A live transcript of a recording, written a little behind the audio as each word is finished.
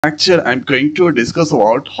Actually, I'm going to discuss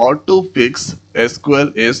about how to fix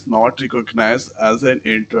SQL is not recognized as an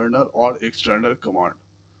internal or external command.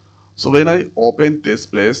 So when I open this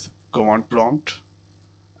place, command prompt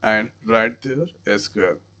and write there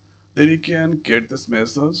SQL, then you can get this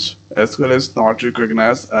message SQL is not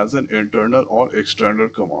recognized as an internal or external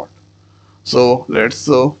command. So let's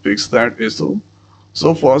fix that issue.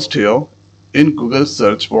 So first here in Google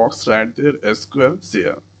search box write there SQL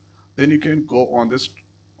here. Then you can go on this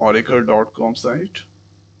oracle.com site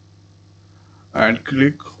and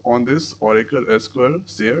click on this Oracle SQL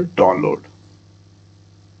share download.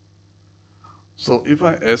 So if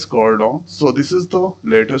I scroll down, so this is the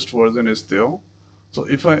latest version is there. So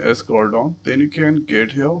if I scroll down, then you can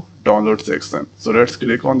get here download section. So let's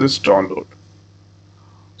click on this download.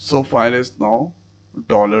 So file is now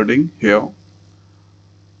downloading here.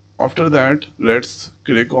 After that, let's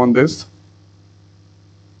click on this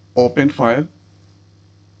open file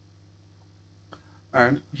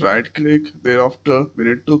and right click. Thereafter we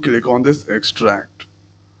need to click on this extract.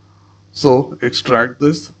 So extract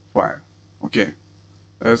this file. Okay,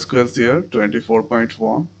 SQL here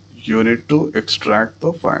 24.1, you need to extract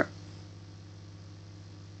the file.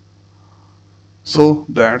 So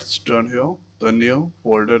that's done here. The new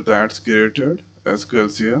folder that's created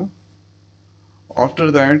SQL here.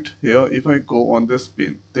 After that, here if I go on this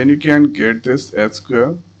pin, then you can get this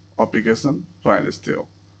SQL application file is there.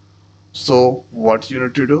 So what you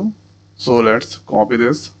need to do? So let's copy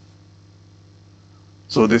this.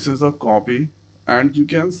 So this is a copy and you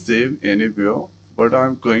can save anywhere, but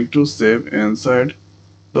I'm going to save inside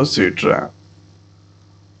the C drive.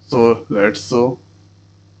 So let's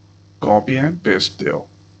copy and paste there.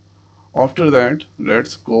 After that,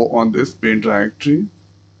 let's go on this pin directory.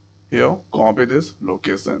 Here, copy this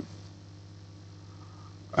location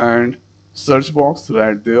and search box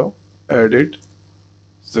right there, edit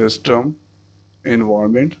system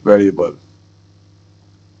environment variable.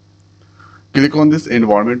 Click on this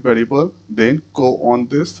environment variable, then go on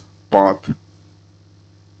this path,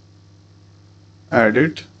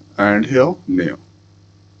 edit, and here new.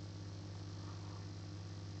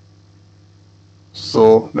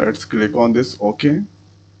 So let's click on this OK.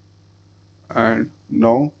 And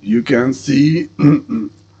now you can see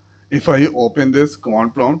if I open this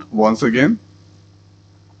command prompt once again,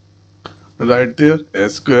 right there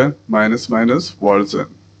SQL -- version.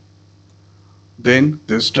 Then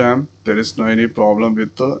this time there is no any problem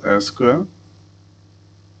with the SQL.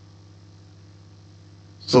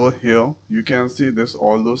 So here you can see this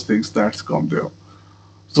all those things that's come there.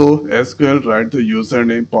 So SQL write the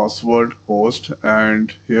username, password, host,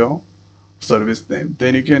 and here service name.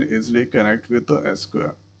 Then you can easily connect with the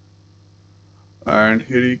SQL. And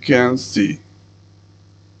here you can see.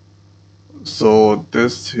 So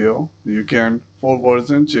this here you can for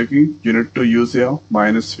version checking you need to use here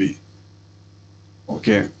 -v.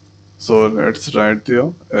 Okay, so let's write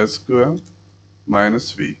there SQL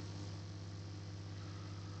 -v.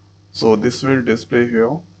 So this will display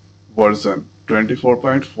here version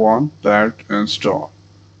 24.1 that install.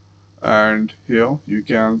 And here you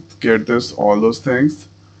can get this all those things.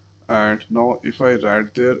 And now if I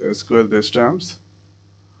write there SQL this times,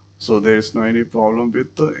 so there is no any problem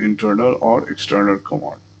with the internal or external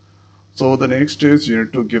command. So the next is you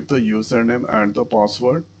need to give the username and the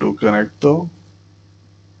password to connect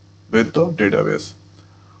with the database.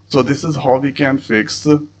 So this is how we can fix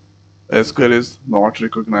SQL is not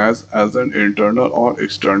recognized as an internal or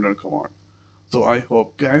external command. So I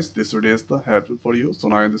hope guys this video is helpful for you. So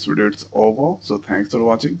now in this video it's over. So thanks for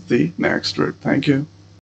watching. See you next week. Thank you.